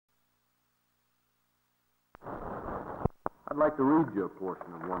I'd like to read you a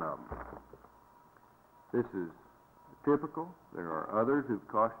portion of one of them. This is typical. There are others who've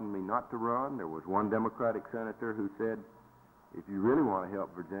cautioned me not to run. There was one Democratic senator who said, if you really want to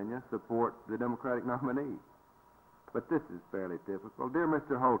help Virginia, support the Democratic nominee. But this is fairly typical. Dear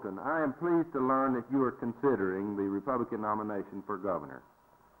Mr. Holton, I am pleased to learn that you are considering the Republican nomination for governor.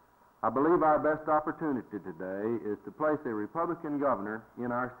 I believe our best opportunity today is to place a Republican governor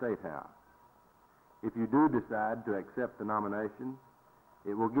in our State House. If you do decide to accept the nomination,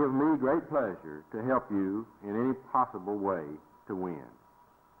 it will give me great pleasure to help you in any possible way to win.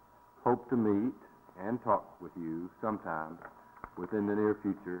 Hope to meet and talk with you sometime within the near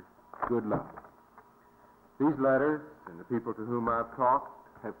future. Good luck. These letters and the people to whom I've talked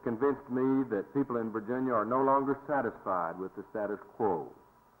have convinced me that people in Virginia are no longer satisfied with the status quo.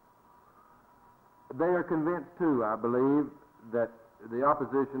 They are convinced, too, I believe, that the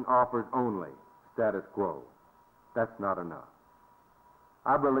opposition offers only status quo. That's not enough.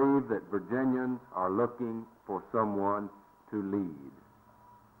 I believe that Virginians are looking for someone to lead.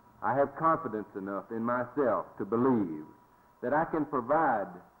 I have confidence enough in myself to believe that I can provide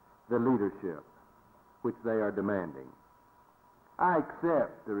the leadership which they are demanding. I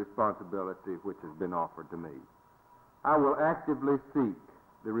accept the responsibility which has been offered to me. I will actively seek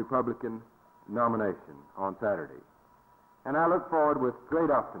the Republican nomination on Saturday, and I look forward with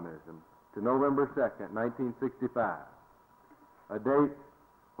great optimism to November 2nd, 1965, a date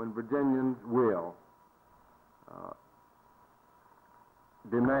when Virginians will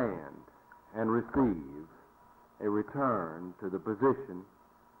demand and receive a return to the position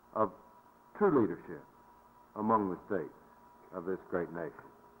of true leadership among the states of this great nation.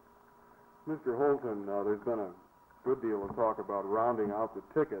 Mr. Holton, there's been a good deal of talk about rounding out the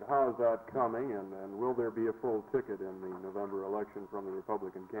ticket. How is that coming, and will there be a full ticket in the November election from the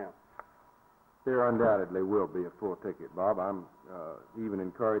Republican camp? There undoubtedly will be a full ticket, Bob. I'm even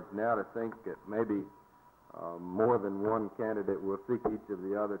encouraged now to think that maybe more than one candidate will seek each of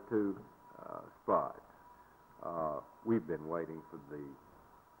the other two spots. We've been waiting for the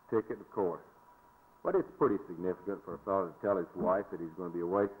ticket, of course. But it's pretty significant for a fellow to tell his wife that he's going to be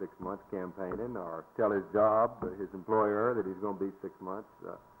away 6 months campaigning, or tell his job, his employer, that he's going to be 6 months.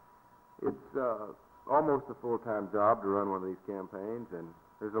 It's almost a full-time job to run one of these campaigns, and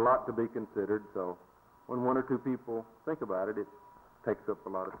there's a lot to be considered. So when one or two people think about it, it takes up a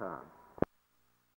lot of time.